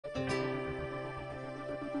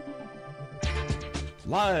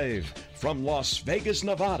Live from Las Vegas,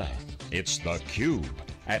 Nevada, it's theCUBE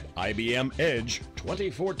at IBM Edge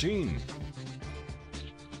 2014.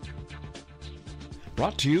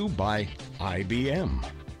 Brought to you by IBM.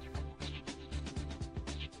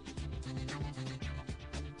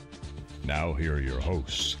 Now here are your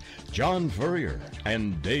hosts, John Furrier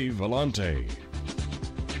and Dave Vellante.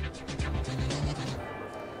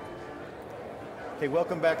 Hey,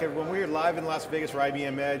 welcome back everyone. We're live in Las Vegas for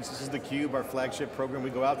IBM Edge. This is theCUBE, our flagship program.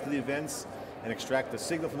 We go out to the events and extract the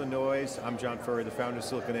signal from the noise. I'm John Furrier, the founder of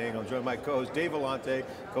SiliconANGLE. I'm joined by my co-host Dave Vellante,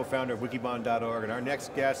 co-founder of wikibon.org. And our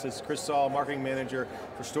next guest is Chris Saul, marketing manager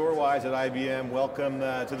for Storewise at IBM. Welcome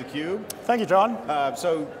to theCUBE. Thank you, John.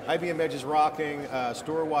 So IBM Edge is rocking.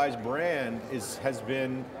 Storewise brand has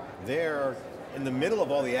been there in the middle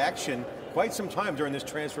of all the action quite some time during this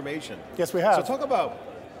transformation. Yes, we have. So talk about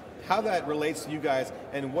how that relates to you guys,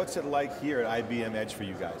 and what's it like here at IBM Edge for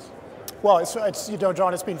you guys? Well, it's you know,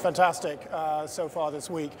 John, it's been fantastic so far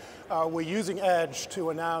this week. We're using Edge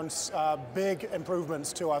to announce big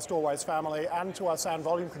improvements to our Storewise family and to our sound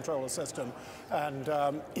volume controller system. And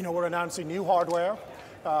you know, we're announcing new hardware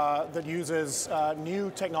that uses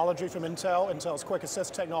new technology from Intel's Quick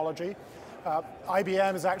Assist technology.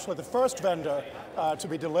 IBM is actually the first vendor to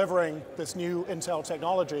be delivering this new Intel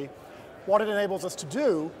technology. What it enables us to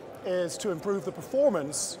do is to improve the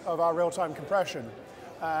performance of our real-time compression.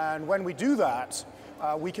 And when we do that,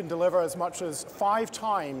 we can deliver as much as 5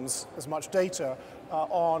 times as much data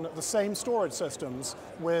on the same storage systems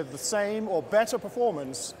with the same or better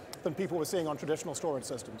performance than people were seeing on traditional storage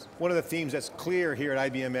systems. One of the themes that's clear here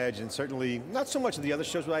at IBM Edge, and certainly not so much of the other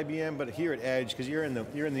shows with IBM, but here at Edge, because you're in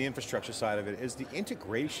the infrastructure side of it, is the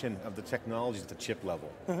integration of the technologies at the chip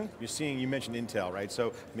level. You mentioned Intel, right?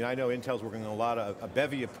 So, I mean, I know Intel's working on a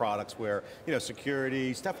bevy of products where, you know,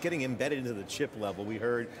 security, stuff getting embedded into the chip level. We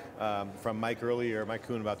heard from Mike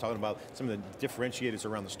Kuhn, about talking about some of the differentiators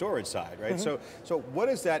around the storage side, right? So what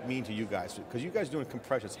does that mean to you guys? Because you guys are doing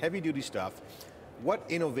compression, it's heavy duty stuff. What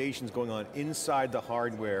innovation is going on inside the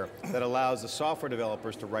hardware that allows the software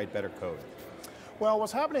developers to write better code? Well,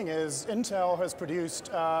 what's happening is Intel has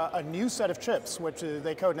produced a new set of chips, which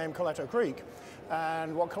they codenamed Coleto Creek.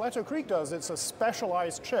 And what Coleto Creek does, it's a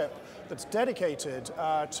specialized chip that's dedicated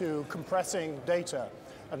to compressing data.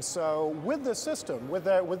 And so with this system, with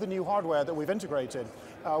the new hardware that we've integrated,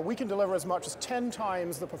 we can deliver as much as 10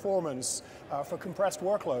 times the performance for compressed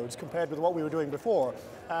workloads compared with what we were doing before.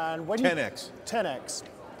 And when 10x. 10x.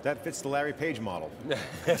 That fits the Larry Page model.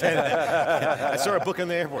 I saw a book in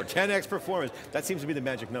the airport, 10x performance. That seems to be the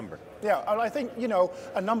magic number. Yeah, I think, you know,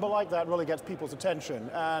 a number like that really gets people's attention.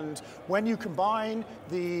 And when you combine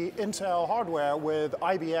the Intel hardware with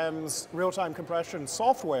IBM's real-time compression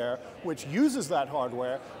software, which uses that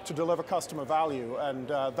hardware to deliver customer value, and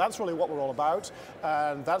that's really what we're all about.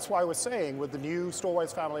 And that's why we're saying with the new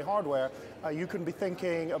Storewise family hardware, you can be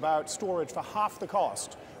thinking about storage for half the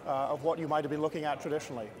cost of what you might have been looking at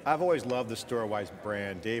traditionally. I've always loved the Storewise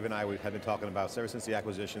brand. Dave and I have been talking about ever since the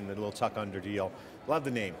acquisition, the little tuck under deal. Love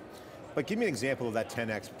the name. But give me an example of that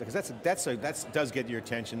 10x, because that does get your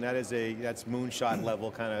attention. That's moonshot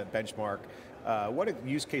level kind of benchmark. What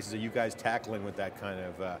use cases are you guys tackling with that kind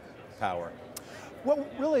of power? Well,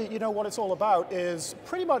 really, you know, what it's all about is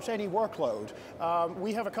pretty much any workload.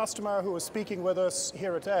 We have a customer who is speaking with us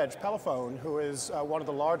here at Edge, Pelephone, who is one of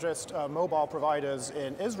the largest mobile providers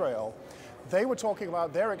in Israel. They were talking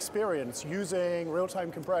about their experience using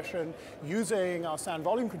real-time compression, using our sound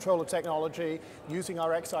volume controller technology, using our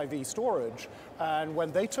XIV storage. And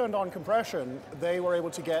when they turned on compression, they were able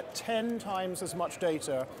to get 10 times as much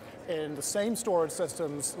data in the same storage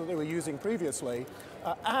systems that they were using previously,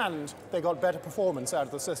 and they got better performance out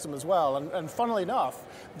of the system as well. And funnily enough,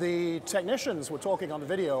 the technicians were talking on the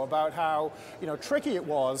video about how, you know, tricky it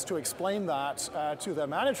was to explain that to their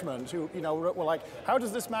management, who, you know, were like, how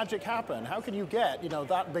does this magic happen? How can you get, you know,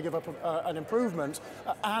 that big of an improvement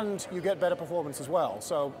and you get better performance as well?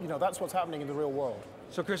 So, you know, that's what's happening in the real world.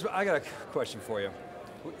 So Chris, I got a question for you.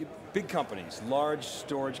 Big companies, large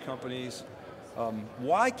storage companies,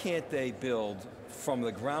 why can't they build from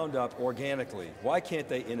the ground up organically? Why can't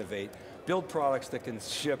they innovate, build products that can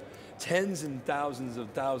ship tens and thousands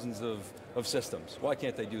of systems? Why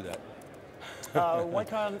can't they do that? Why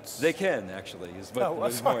can't? They can, actually, is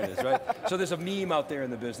what the point is, right? So there's a meme out there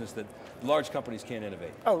in the business that large companies can't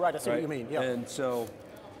innovate. Oh, right, I see what you mean, yeah. And so,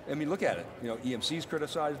 I mean, look at it. You know, EMC's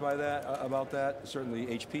criticized by that, about that. Certainly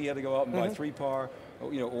HP had to go out and buy 3PAR.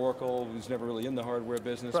 You know, Oracle was never really in the hardware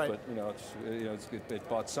business, but you know, it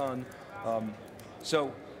bought Sun.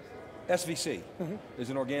 So, SVC is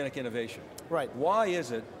an organic innovation. Right. Why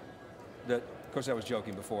is it that, of course I was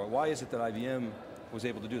joking before, why is it that IBM was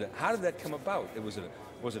able to do that. How did that come about? Was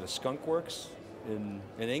it a skunk works in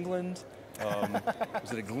England?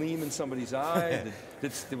 Was it a gleam in somebody's eye?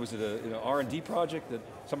 Was it a R&D project that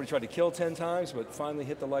somebody tried to kill 10 times but finally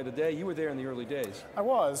hit the light of day? You were there in the early days. I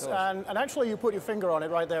was, and actually you put your finger on it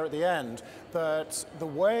right there at the end, that the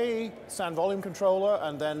way SAN volume controller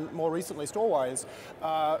and then more recently Storewise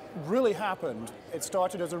really happened, it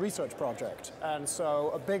started as a research project. And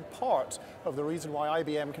so a big part of the reason why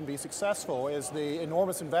IBM can be successful is the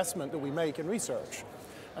enormous investment that we make in research.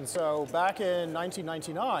 And so back in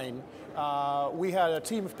 1999, we had a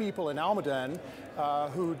team of people in Almaden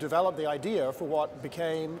who developed the idea for what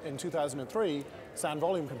became, in 2003, SAN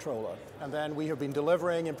volume controller. And then we have been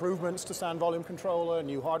delivering improvements to SAN volume controller,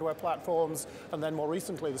 new hardware platforms, and then more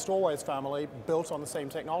recently the Storewise family built on the same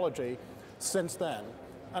technology since then.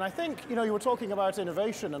 And I think, you were talking about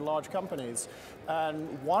innovation in large companies, and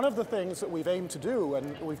one of the things that we've aimed to do,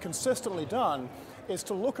 and we've consistently done, is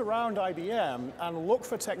to look around IBM and look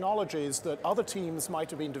for technologies that other teams might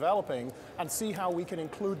have been developing and see how we can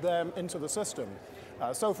include them into the system.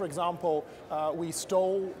 So for example, we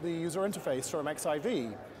stole the user interface from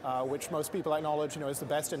XIV, which most people acknowledge is the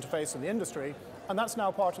best interface in the industry, and that's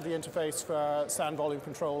now part of the interface for SAN volume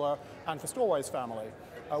controller and for Storewise family.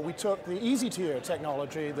 We took the easy tier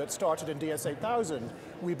technology that started in DS8000,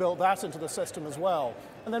 we built that into the system as well.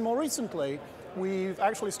 And then more recently, we've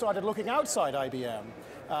actually started looking outside IBM.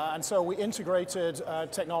 And so we integrated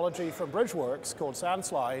technology from Bridgeworks called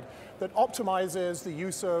SANslide that optimizes the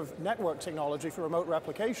use of network technology for remote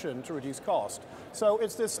replication to reduce cost. So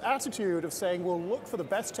it's this attitude of saying we'll look for the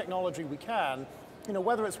best technology we can,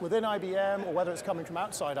 whether it's within IBM or whether it's coming from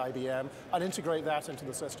outside IBM, and integrate that into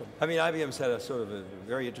the system. I mean, IBM's had a sort of a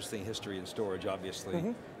very interesting history in storage,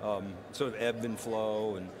 obviously. Sort of ebb and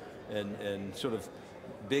flow and sort of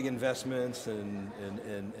big investments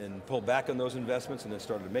and pull back on those investments and then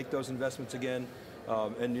started to make those investments again.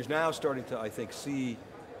 And you're now starting to, I think, see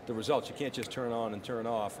the results. You can't just turn on and turn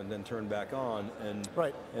off and then turn back on. And,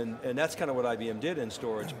 right. and that's kind of what IBM did in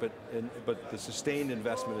storage, but the sustained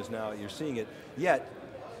investment is now, you're seeing it. Yet,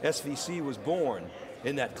 SVC was born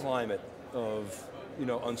in that climate of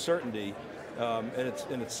uncertainty,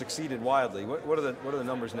 and it's succeeded wildly. What are the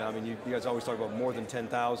numbers now? I mean, you guys always talk about more than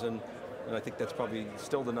 10,000, and I think that's probably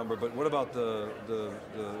still the number, but what about the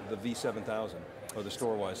V7000? Or the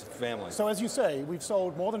Storewise family. So as you say, we've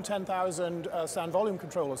sold more than 10,000 SAN volume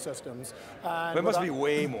controller systems. And it must be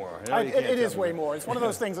way more. It is way more. It's one of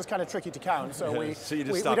those things that's kind of tricky to count, so we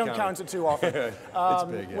don't count it too often. It's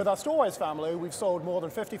big, yeah. With our Storewise family, we've sold more than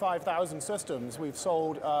 55,000 systems. We've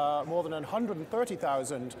sold more than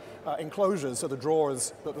 130,000 enclosures, so the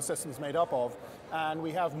drawers that the system's made up of. And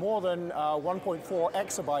we have more than 1.4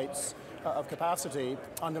 exabytes of capacity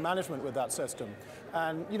under management with that system.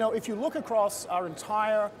 And if you look across our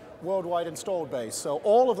entire worldwide installed base, so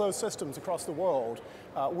all of those systems across the world,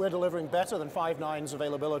 we're delivering better than 5 nines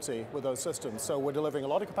availability with those systems. So we're delivering a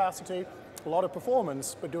lot of capacity, a lot of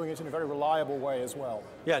performance, but doing it in a very reliable way as well.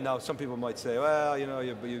 Yeah, now some people might say, well, you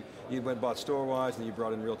went and bought Storewise and you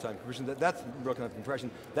brought in real-time compression. That's real-time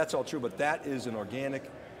compression. That's all true, but that is an organic,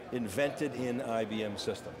 invented in IBM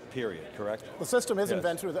system, period, correct? The system is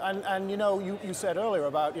invented, and you said earlier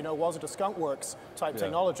about, was it a skunkworks type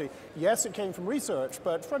technology? Yes, it came from research,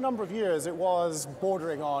 but for a number of years it was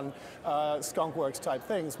bordering on skunkworks type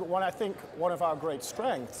things. But I think one of our great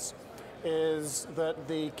strengths is that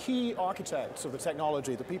the key architects of the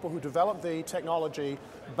technology, the people who developed the technology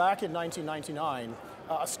back in 1999,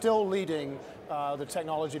 are still leading the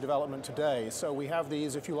technology development today. So we have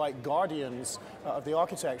these, if you like, guardians of the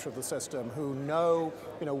architecture of the system who know,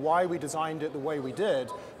 why we designed it the way we did,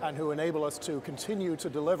 and who enable us to continue to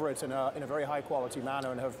deliver it in a very high quality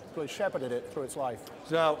manner and have really shepherded it through its life.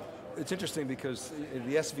 So now, it's interesting because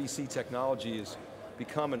the SVC technology has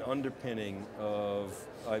become an underpinning of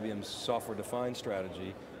IBM's software-defined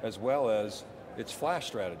strategy, as well as its flash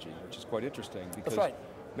strategy, which is quite interesting because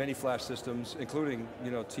many flash systems, including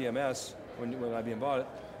TMS, when IBM bought it,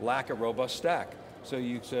 lack a robust stack. So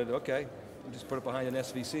you said, okay, you just put it behind an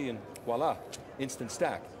SVC and voila, instant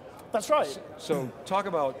stack. That's right. So talk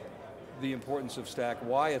about the importance of stack,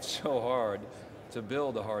 why it's so hard to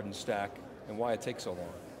build a hardened stack, and why it takes so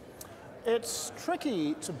long. It's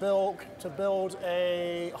tricky to build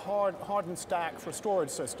a hardened stack for a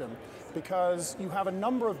storage system because you have a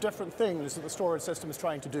number of different things that the storage system is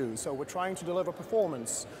trying to do. So we're trying to deliver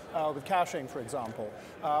performance with caching, for example.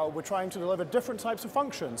 We're trying to deliver different types of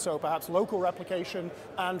functions, so perhaps local replication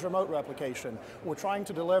and remote replication. We're trying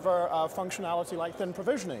to deliver functionality like thin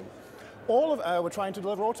provisioning. We're trying to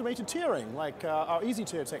deliver automated tiering, like our easy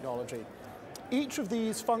tier technology. each of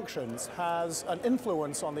these functions has an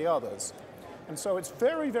influence on the others. And so it's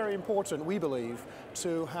very, very important, we believe,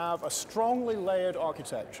 to have a strongly layered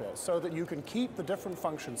architecture so that you can keep the different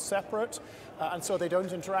functions separate and so they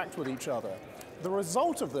don't interact with each other. The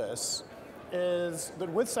result of this is that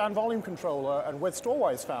with SAN volume controller and with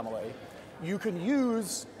Storewise family, you can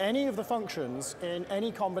use any of the functions in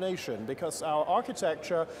any combination because our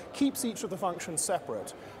architecture keeps each of the functions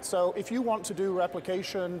separate. So if you want to do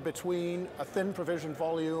replication between a thin provisioned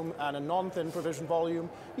volume and a non-thin provisioned volume,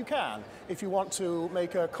 you can. If you want to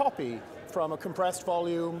make a copy from a compressed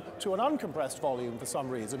volume to an uncompressed volume for some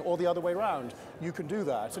reason, or the other way around, you can do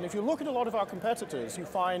that. And if you look at a lot of our competitors, you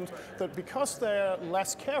find that because they're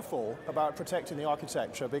less careful about protecting the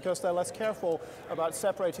architecture, because they're less careful about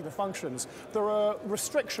separating the functions, there are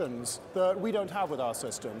restrictions that we don't have with our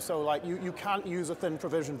system. So like you can't use a thin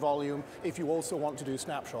provisioned volume if you also want to do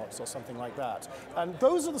snapshots or something like that. And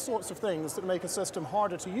those are the sorts of things that make a system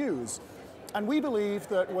harder to use. And we believe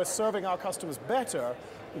that we're serving our customers better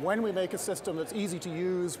when we make a system that's easy to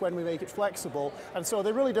use, when we make it flexible, and so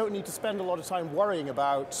they really don't need to spend a lot of time worrying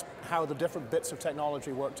about how the different bits of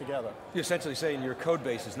technology work together. You're essentially saying your code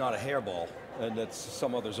base is not a hairball, and that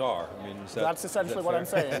some others are. I mean, that's essentially what I'm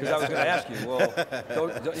saying. Because I was going to ask you,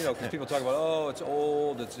 well, you know, because people talk about, oh, it's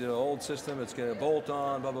old, it's an old system, it's going to bolt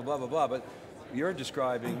on, blah, blah, blah, blah, blah, but you're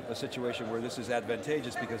describing a situation where this is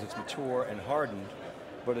advantageous because it's mature and hardened,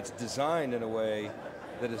 but it's designed in a way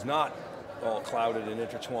that is not all clouded and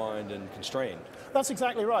intertwined and constrained. That's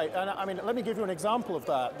exactly right, and I mean, let me give you an example of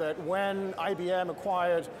that, that when IBM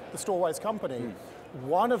acquired the Storewise company,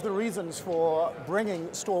 one of the reasons for bringing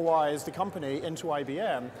Storewise, the company, into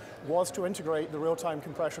IBM was to integrate the real-time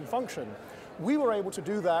compression function. We were able to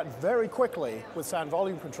do that very quickly with SAN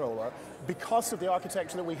volume controller because of the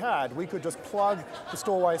architecture that we had. We could just plug the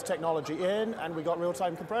Storewise technology in and we got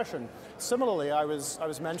real-time compression. Similarly, I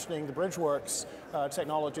was mentioning the BridgeWorks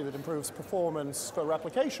technology that improves performance for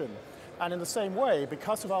replication. And in the same way,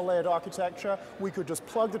 because of our layered architecture, we could just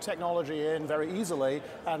plug the technology in very easily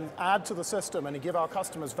and add to the system and give our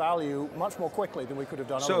customers value much more quickly than we could have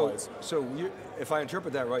done otherwise. So if I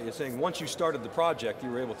interpret that right, you're saying once you started the project,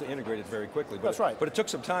 you were able to integrate it very quickly. That's right. But it took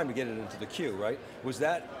some time to get it into the queue, right? Was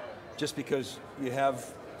that just because you have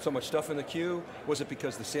so much stuff in the queue? Was it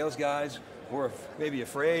because the sales guys were maybe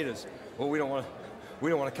afraid as, well, we don't want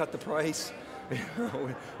to cut the price, we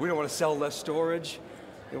don't want to sell less storage?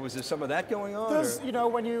 Was there some of that going on? There's, you know,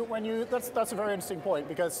 that's a very interesting point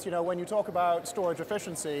because, you know, when you talk about storage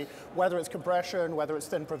efficiency, whether it's compression, whether it's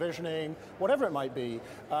thin provisioning, whatever it might be,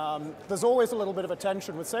 there's always a little bit of a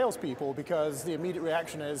tension with salespeople because the immediate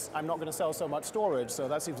reaction is, I'm not going to sell so much storage, so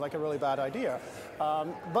that seems like a really bad idea.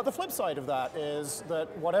 But the flip side of that is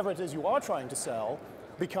that whatever it is you are trying to sell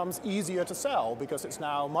becomes easier to sell because it's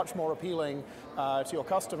now much more appealing to your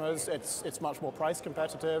customers, it's much more price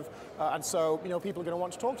competitive, and so, you know, people are going to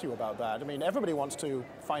want to talk to you about that. I mean, everybody wants to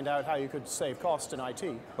find out how you could save cost in IT.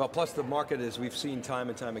 Well, plus the market is, we've seen time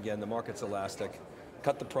and time again, the market's elastic.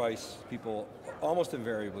 Cut the price, people almost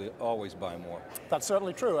invariably always buy more. That's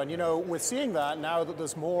certainly true, and you know, we're seeing that now that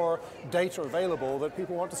there's more data available that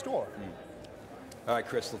people want to store. All right,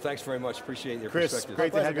 Chris, well, thanks very much. Appreciate your Chris, perspective.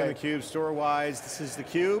 great to have you on theCUBE. Storewise, this is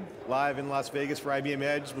theCUBE, live in Las Vegas for IBM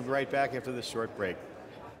Edge. We'll be right back after this short break.